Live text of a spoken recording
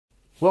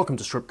Welcome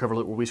to Strip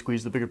Coverlet, where we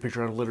squeeze the bigger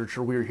picture out of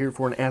literature. We are here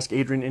for an Ask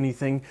Adrian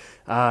Anything.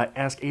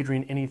 Ask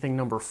Adrian Anything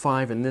number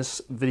 5, and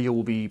this video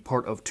will be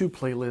part of 2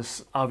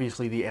 playlists.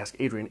 Obviously, the Ask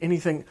Adrian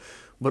Anything,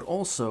 but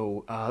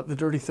also the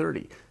Dirty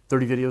 30.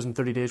 30 videos in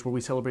 30 days where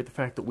we celebrate the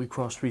fact that we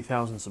crossed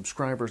 3,000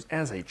 subscribers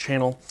as a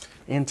channel.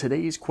 And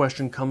today's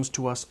question comes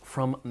to us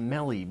from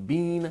Melly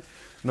Bean.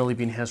 Melly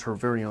Bean has her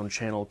very own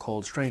channel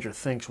called Stranger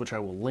Thinks, which I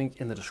will link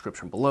in the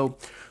description below.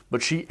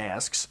 But she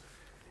asks,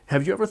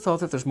 have you ever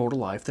thought that there's more to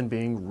life than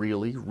being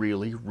really,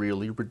 really,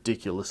 really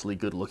ridiculously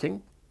good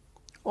looking?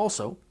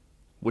 Also,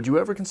 would you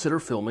ever consider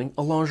filming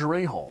a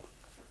lingerie haul?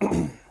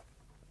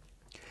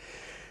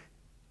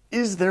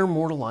 Is there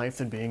more to life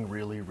than being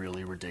really,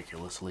 really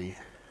ridiculously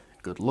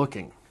good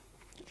looking?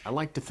 I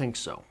like to think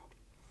so.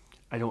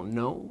 I don't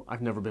know.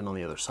 I've never been on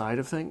the other side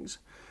of things.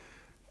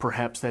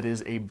 Perhaps that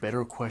is a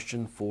better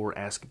question for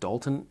Ask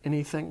Dalton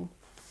Anything.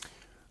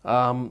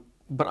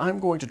 But I'm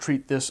going to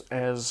treat this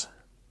as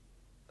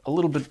a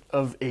little bit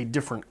of a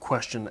different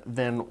question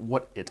than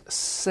what it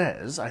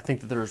says. I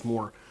think that there's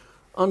more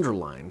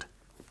underlined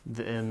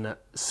than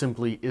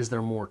simply, is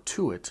there more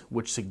to it,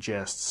 which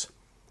suggests,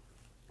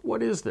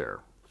 what is there?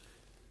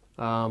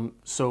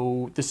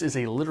 So this is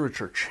a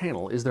literature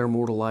channel. Is there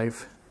more to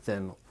life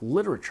than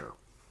literature?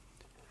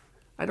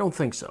 I don't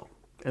think so.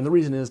 And the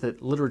reason is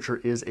that literature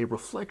is a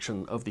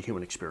reflection of the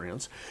human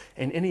experience,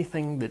 and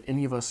anything that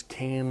any of us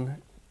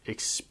can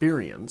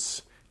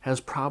experience has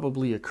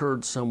probably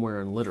occurred somewhere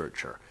in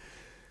literature.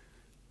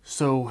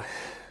 So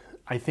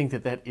I think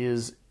that that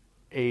is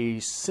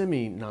a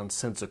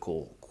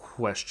semi-nonsensical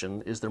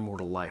question. Is there more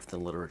to life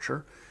than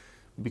literature?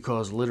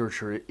 Because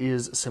literature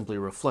is simply a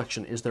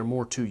reflection. Is there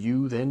more to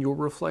you than your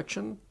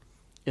reflection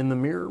in the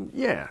mirror?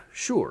 Yeah,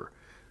 sure.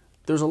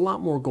 There's a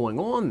lot more going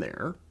on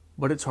there,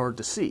 but it's hard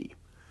to see.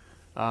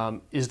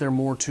 Is there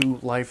more to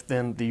life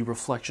than the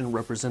reflection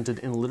represented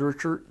in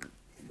literature?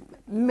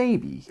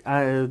 Maybe.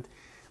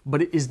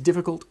 But it is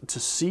difficult to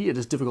see. It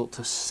is difficult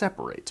to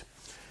separate.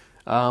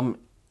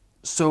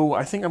 So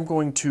I think I'm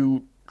going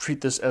to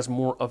treat this as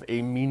more of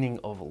a meaning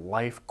of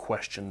life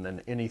question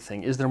than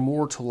anything. Is there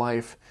more to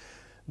life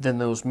than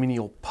those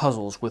menial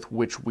puzzles with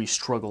which we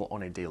struggle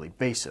on a daily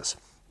basis?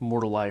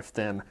 More to life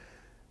than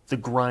the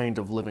grind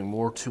of living,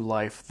 more to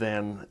life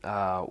than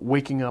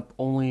waking up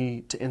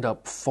only to end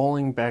up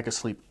falling back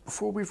asleep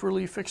before we've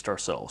really fixed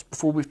ourselves,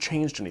 before we've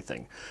changed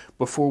anything,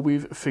 before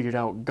we've figured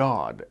out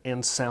God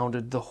and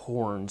sounded the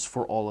horns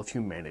for all of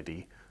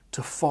humanity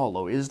to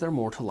follow. Is there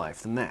more to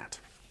life than that?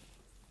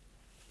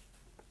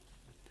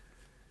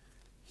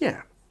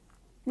 Yeah,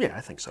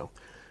 I think so.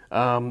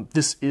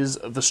 This is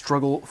the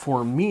struggle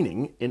for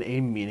meaning in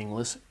a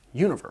meaningless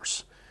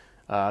universe.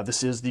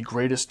 This is the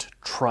greatest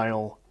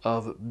trial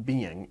of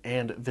being,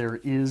 and there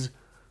is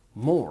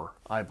more,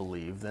 I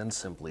believe, than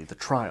simply the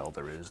trial.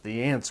 There is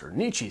the answer.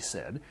 Nietzsche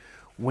said,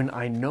 when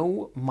I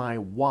know my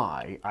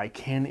why, I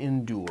can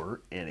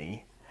endure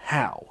any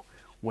how.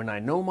 When I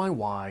know my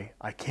why,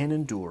 I can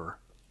endure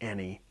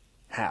any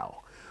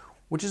how.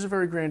 Which is a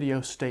very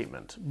grandiose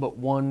statement, but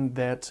one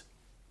that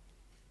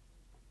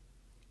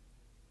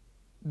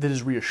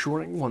is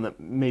reassuring, one that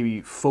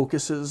maybe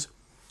focuses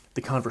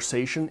the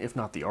conversation, if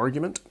not the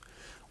argument,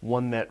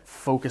 one that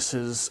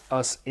focuses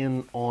us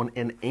in on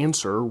an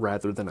answer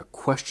rather than a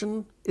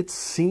question, it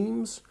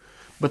seems.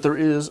 But there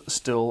is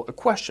still a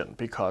question,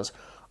 because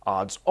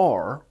odds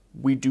are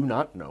we do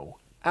not know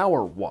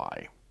our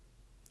why.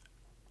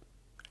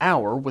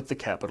 Our with the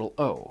capital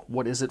O.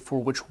 What is it for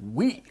which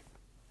we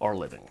are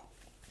living?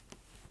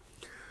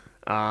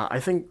 I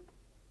think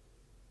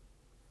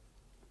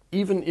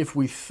even if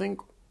we think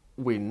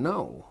we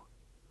know,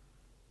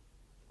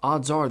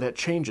 odds are that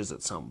changes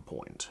at some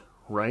point,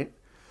 right?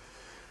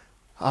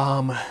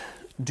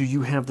 Do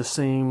you have the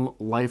same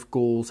life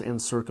goals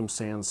and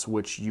circumstance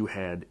which you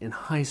had in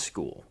high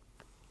school?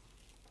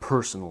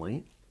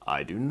 Personally,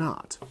 I do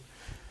not.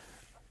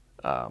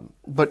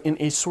 But in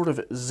a sort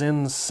of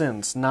Zen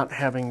sense, not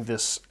having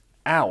this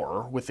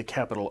our with the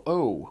capital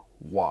O,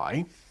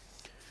 why,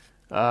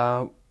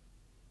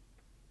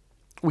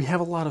 we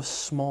have a lot of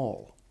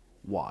small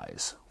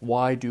whys.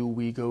 Why do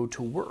we go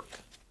to work?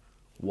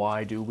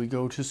 Why do we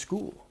go to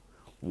school?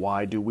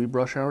 Why do we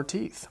brush our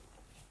teeth?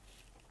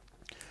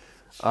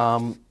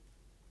 And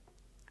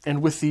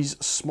with these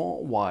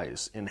small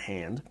whys in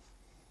hand,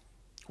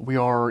 we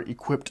are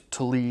equipped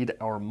to lead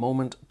our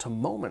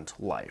moment-to-moment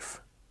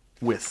life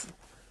with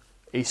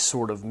a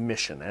sort of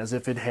mission, as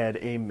if it had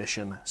a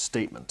mission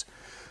statement.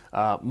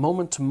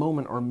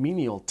 Moment-to-moment or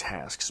menial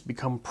tasks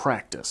become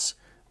practice.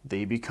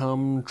 They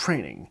become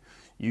training.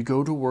 You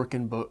go to work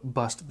and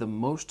bust the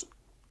most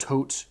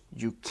totes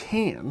you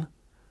can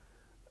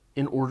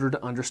in order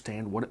to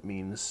understand what it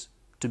means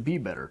to be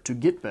better, to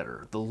get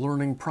better, the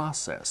learning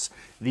process,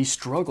 the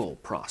struggle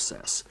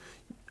process,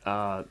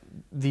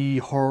 the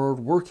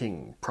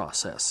hard-working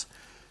process.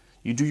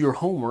 You do your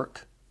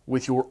homework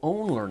with your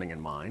own learning in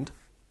mind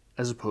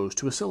as opposed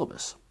to a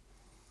syllabus.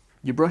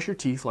 You brush your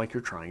teeth like you're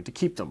trying to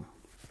keep them.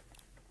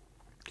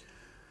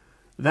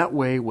 That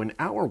way, when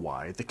our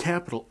why, the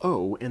capital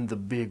O in the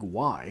big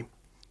Y,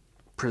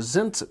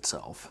 presents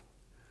itself,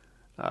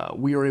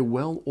 we are a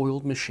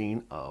well-oiled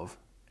machine of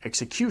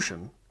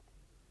execution,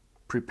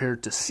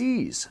 prepared to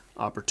seize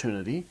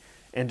opportunity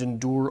and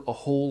endure a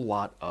whole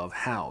lot of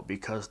how,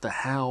 because the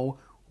how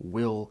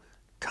will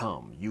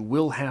come. You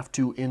will have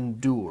to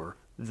endure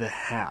the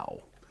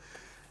how.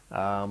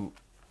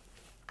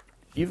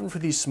 Even for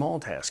these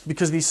small tasks,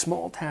 because these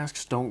small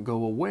tasks don't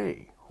go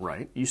away,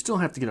 right? You still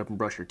have to get up and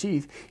brush your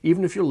teeth,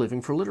 even if you're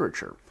living for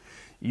literature.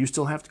 You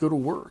still have to go to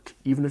work,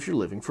 even if you're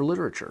living for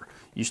literature.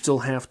 You still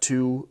have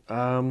to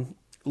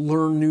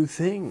learn new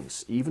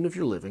things, even if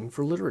you're living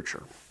for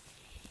literature.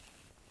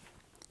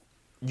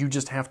 You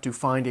just have to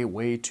find a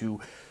way to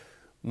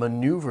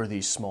maneuver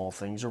these small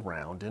things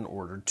around in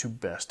order to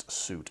best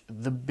suit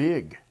the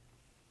big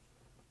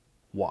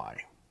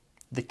why,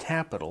 the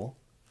capital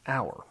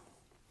hour.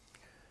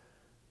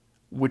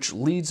 Which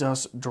leads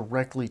us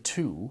directly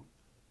to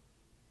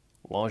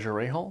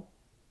lingerie haul?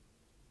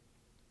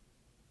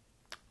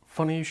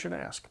 Funny you should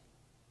ask.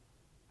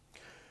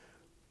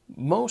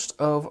 Most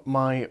of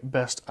my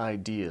best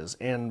ideas,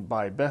 and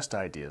by best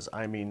ideas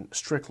I mean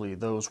strictly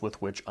those with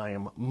which I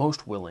am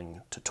most willing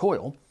to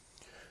toil,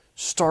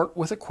 start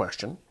with a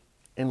question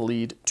and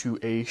lead to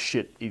a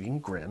shit-eating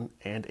grin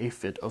and a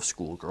fit of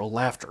schoolgirl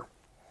laughter.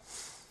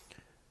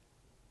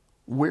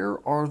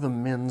 Where are the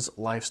men's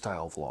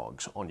lifestyle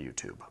vlogs on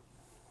YouTube?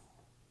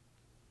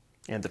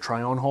 And the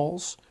try-on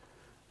hauls?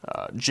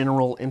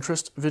 General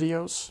interest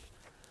videos?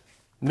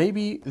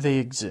 Maybe they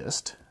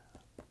exist,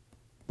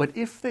 but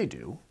if they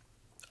do,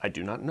 I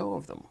do not know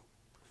of them.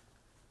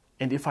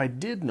 And if I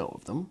did know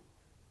of them,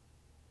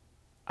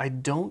 I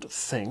don't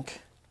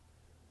think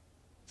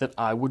that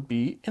I would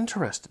be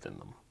interested in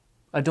them.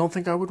 I don't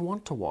think I would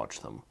want to watch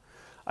them.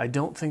 I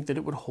don't think that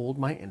it would hold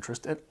my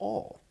interest at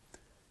all.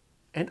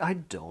 And I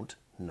don't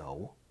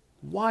know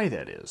why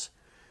that is.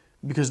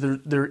 Because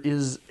there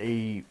is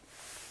a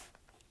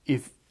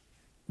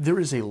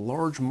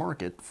large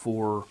market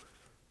for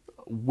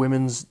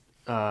women's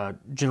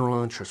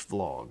general interest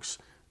vlogs,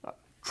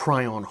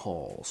 try-on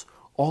hauls,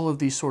 all of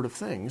these sort of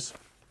things.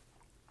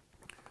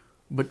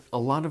 But a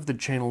lot of the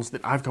channels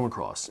that I've come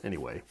across,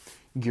 anyway,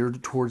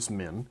 geared towards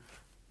men,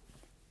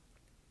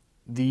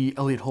 the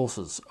Elliot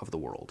Hulses of the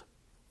world,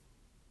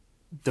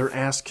 their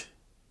Ask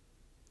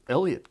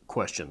Elliot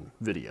question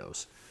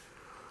videos,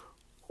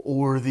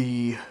 or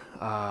the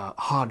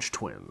Hodge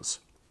twins,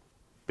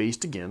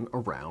 based again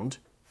around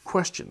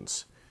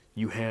questions.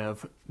 You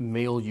have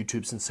male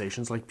YouTube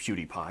sensations like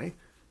PewDiePie,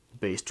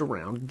 based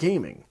around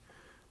gaming.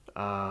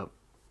 The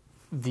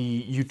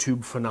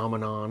YouTube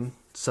phenomenon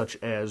such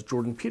as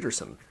Jordan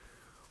Peterson,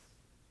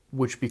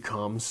 which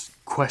becomes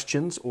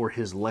questions or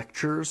his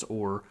lectures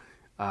or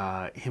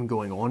him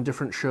going on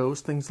different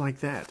shows, things like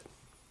that.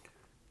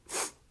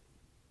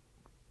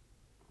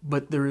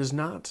 But there is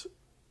not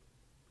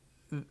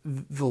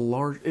the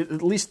large,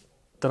 at least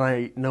that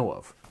I know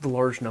of, the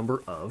large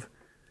number of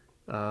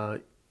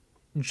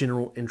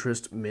general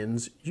interest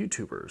men's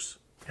YouTubers.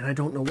 And I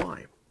don't know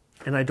why.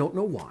 And I don't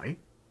know why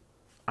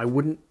I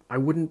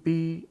wouldn't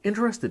be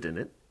interested in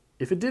it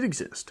if it did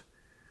exist.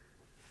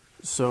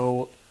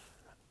 So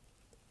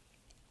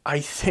I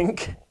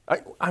think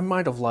I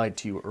might have lied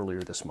to you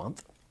earlier this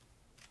month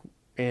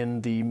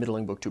in the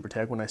Middling Booktuber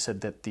tag when I said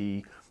that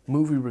the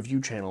movie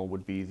review channel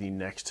would be the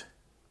next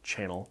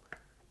channel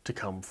to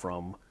come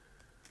from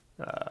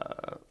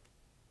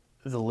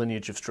the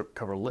lineage of Strip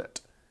Cover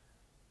Lit.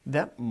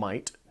 That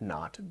might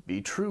not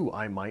be true.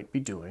 I might be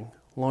doing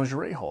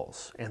lingerie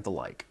hauls and the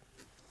like.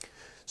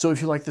 So if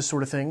you like this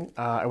sort of thing,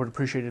 I would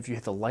appreciate it if you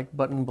hit the like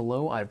button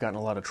below. I've gotten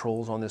a lot of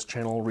trolls on this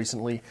channel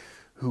recently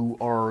who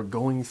are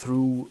going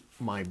through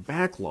my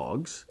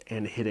backlogs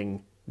and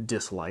hitting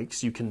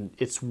dislikes.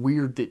 It's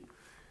weird that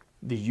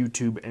the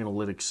YouTube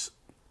analytics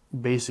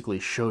basically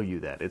show you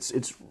that.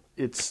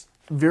 It's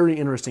very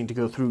interesting to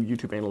go through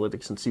YouTube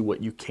analytics and see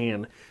what you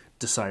can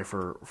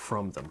decipher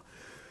from them.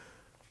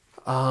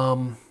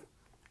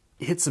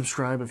 Hit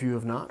subscribe if you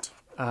have not.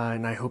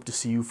 And I hope to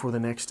see you for the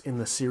next in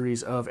the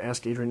series of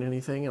Ask Adrian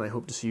Anything, and I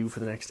hope to see you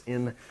for the next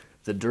in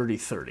the Dirty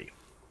 30.